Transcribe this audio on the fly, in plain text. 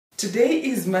Today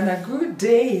is Managu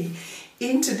Day.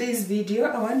 In today's video,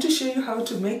 I want to show you how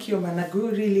to make your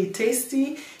Managu really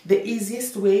tasty, the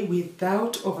easiest way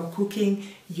without overcooking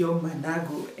your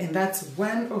Managu. And that's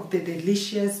one of the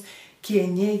delicious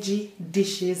Kienyeji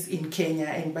dishes in Kenya.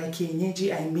 And by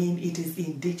Kienyeji, I mean it is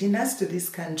indigenous to this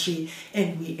country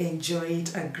and we enjoy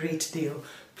it a great deal.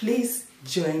 Please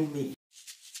join me.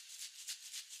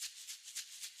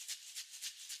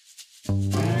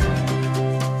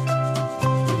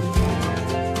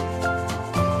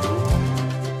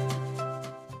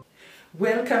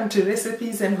 Welcome to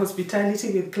Recipes and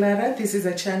Hospitality with Clara. This is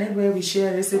a channel where we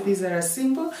share recipes that are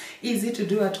simple, easy to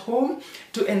do at home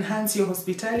to enhance your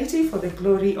hospitality for the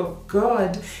glory of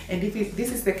God. And if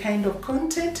this is the kind of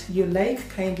content you like,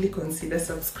 kindly consider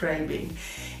subscribing.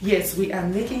 Yes, we are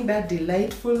making that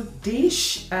delightful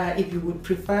dish. If you would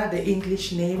prefer the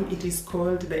English name, it is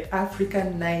called the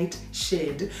African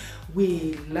Nightshade.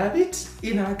 We love it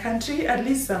in our country, at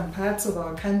least some parts of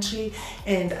our country,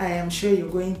 and I am sure you're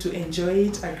going to enjoy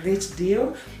it a great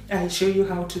deal. I'll show you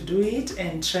how to do it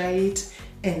and try it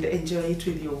and enjoy it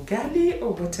with your ugali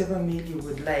or whatever meal you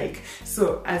would like.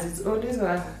 So as it's always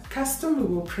our custom,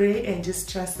 we will pray and just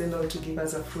trust the Lord to give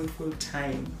us a fruitful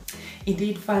time.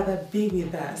 Indeed, Father, be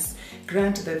with us.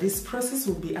 Grant that this process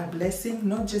will be a blessing,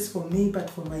 not just for me, but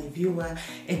for my viewer,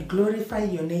 and glorify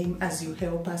your name as you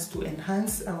help us to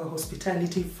enhance our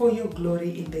hospitality for your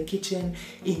glory in the kitchen.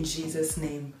 In Jesus'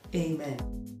 name, amen.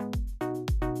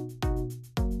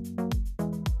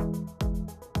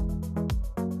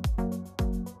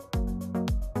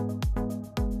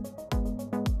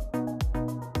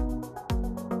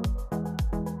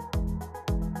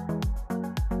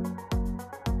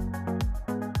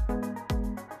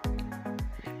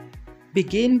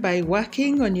 Begin by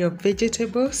working on your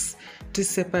vegetables to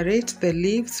separate the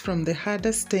leaves from the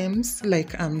harder stems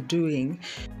like I'm doing.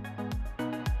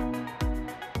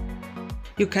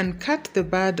 You can cut the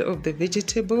bud of the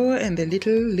vegetable and the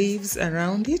little leaves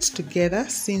around it together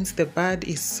since the bud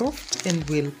is soft and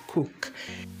will cook.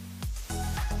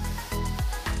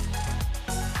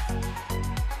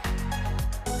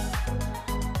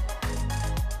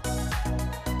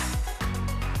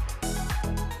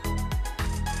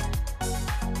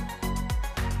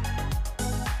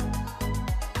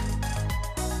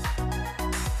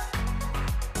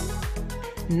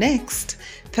 Next,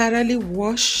 thoroughly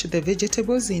wash the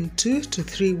vegetables in 2 to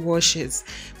 3 washes.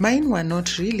 Mine were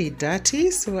not really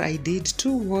dirty, so I did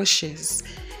 2 washes.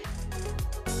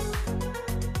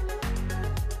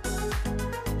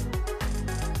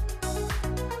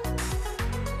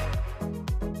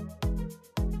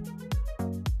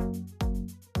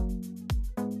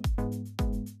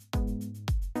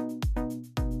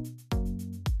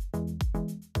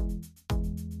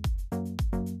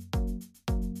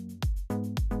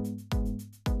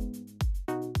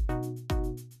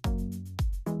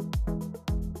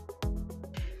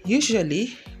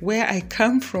 Usually, where I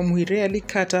come from, we rarely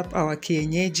cut up our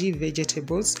Kienyeji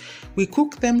vegetables. We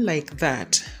cook them like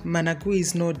that. Managu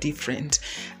is no different.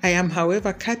 I am,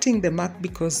 however, cutting them up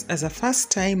because as a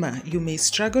first-timer, you may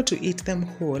struggle to eat them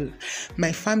whole.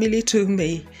 My family too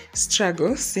may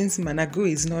struggle since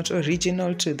Managu is not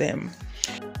original to them.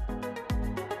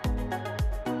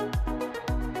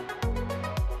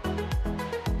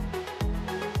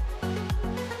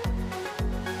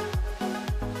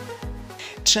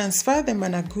 Transfer the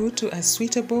Managu to a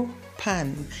suitable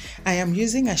pan. I am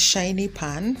using a shiny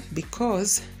pan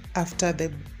because after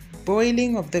the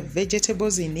boiling of the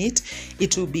vegetables in it,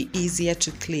 it will be easier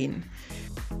to clean.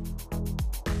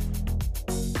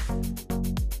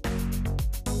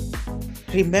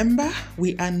 Remember,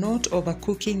 we are not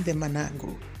overcooking the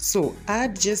Managu, so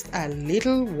add just a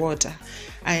little water.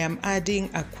 I am adding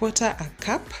 1/4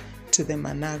 cup to the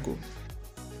Managu.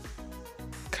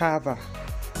 Cover.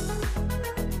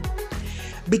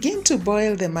 Begin to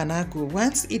boil the Managu.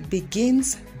 Once it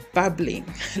begins bubbling,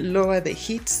 lower the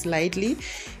heat slightly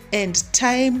and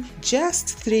time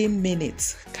just 3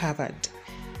 minutes covered.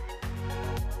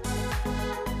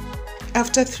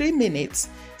 After 3 minutes,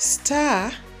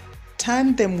 stir,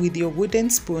 turn them with your wooden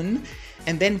spoon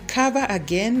and then cover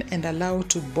again and allow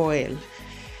to boil.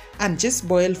 And just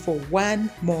boil for 1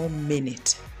 more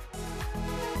minute.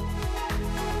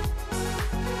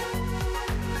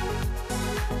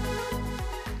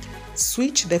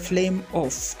 Switch the flame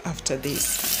off after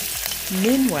this.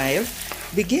 Meanwhile,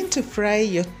 begin to fry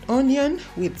your onion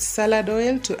with salad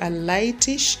oil to a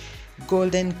lightish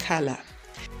golden color.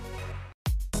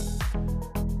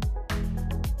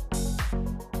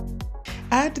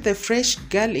 Add the fresh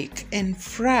garlic and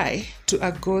fry to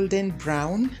a golden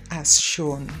brown as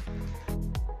shown.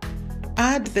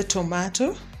 Add the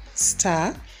tomato,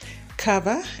 stir,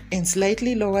 cover and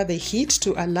slightly lower the heat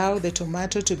to allow the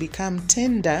tomato to become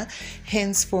tender,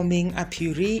 hence forming a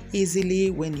puree easily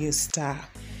when you stir.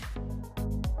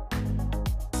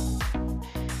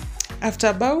 After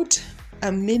about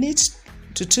a minute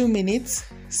to 2 minutes,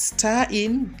 stir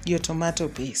in your tomato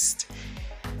paste.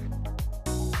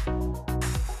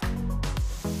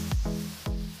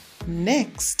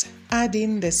 Next, add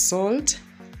in the salt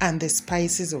and the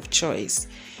spices of choice.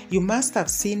 You must have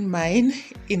seen mine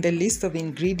in the list of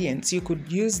ingredients. You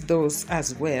could use those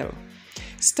as well.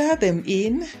 Stir them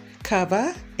in,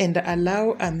 cover, and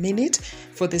allow a minute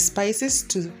for the spices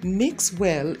to mix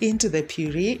well into the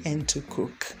puree and to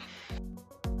cook.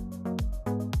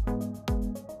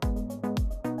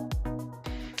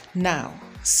 Now,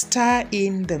 stir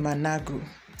in the managu.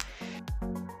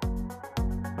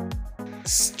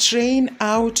 Strain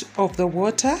out of the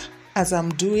water as I'm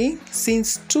doing,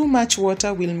 since too much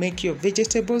water will make your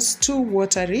vegetables too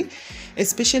watery,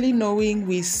 especially knowing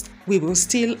we will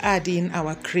still add in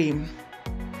our cream.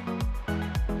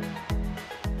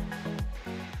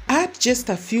 Add just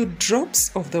a few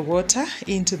drops of the water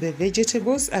into the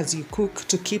vegetables as you cook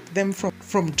to keep them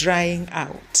from drying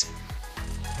out.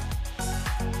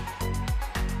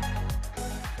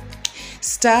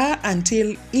 Stir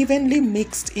until evenly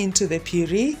mixed into the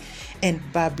puree and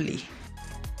bubbly.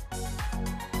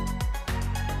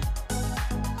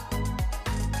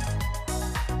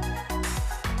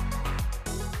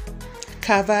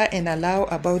 Cover and allow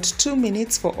about 2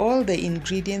 minutes for all the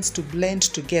ingredients to blend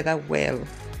together well.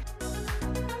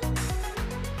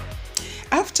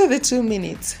 After the 2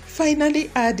 minutes, finally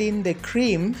add in the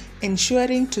cream,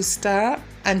 ensuring to stir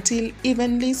until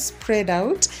evenly spread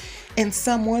out and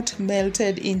somewhat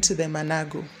melted into the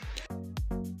managu.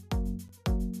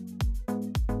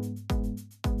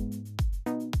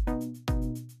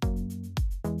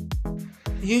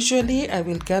 Usually I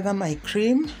will gather my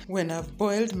cream when I've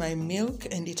boiled my milk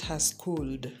and it has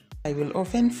cooled. I will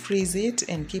often freeze it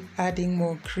and keep adding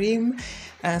more cream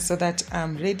so that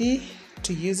I'm ready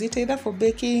to use it either for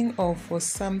baking or for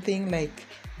something like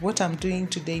what I'm doing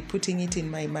today, putting it in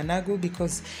my managu,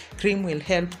 because cream will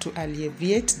help to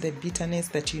alleviate the bitterness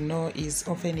that you know is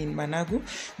often in managu.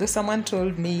 Though someone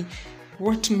told me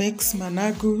what makes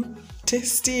managu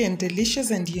tasty and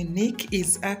delicious and unique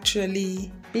is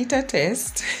actually bitter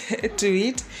taste to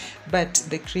it, but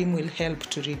the cream will help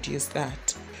to reduce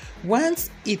that.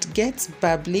 Once it gets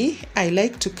bubbly, I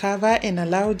like to cover and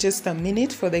allow just a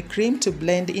minute for the cream to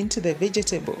blend into the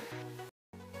vegetable.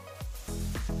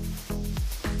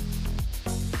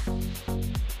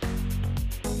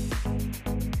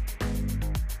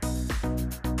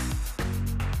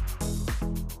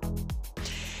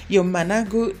 Your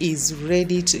managu is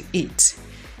ready to eat.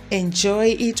 Enjoy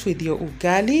it with your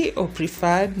ugali or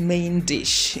preferred main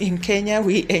dish. In Kenya,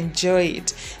 we enjoy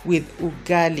it with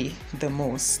ugali the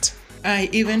most. I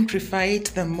even prefer it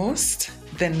the most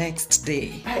the next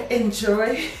day. I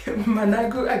enjoy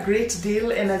managu a great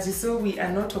deal, and as you saw, we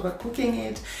are not overcooking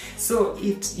it, so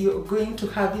you're going to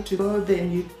have it with all the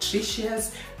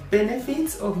nutritious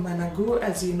benefits of managu.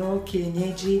 As you know,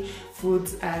 Kienyeji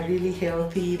foods are really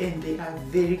healthy and they are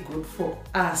very good for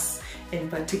us,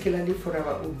 and particularly for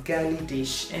our ugali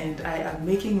dish. And I am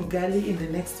making ugali in the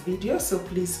next video, so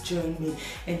please join me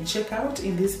and check out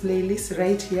in this playlist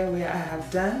right here where I have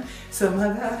done some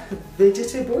other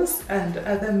vegetables and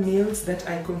other meals that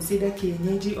I consider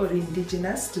Kienyeji or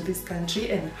indigenous to this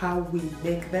country and how we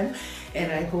make them.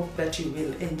 And I hope that you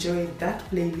will enjoy that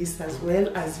playlist as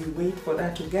well as you wait for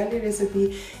that ugali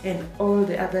recipe and all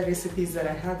the other recipes that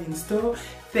I have in store.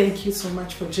 Thank you so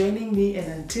much for joining me,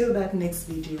 and until that next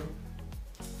video,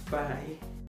 bye.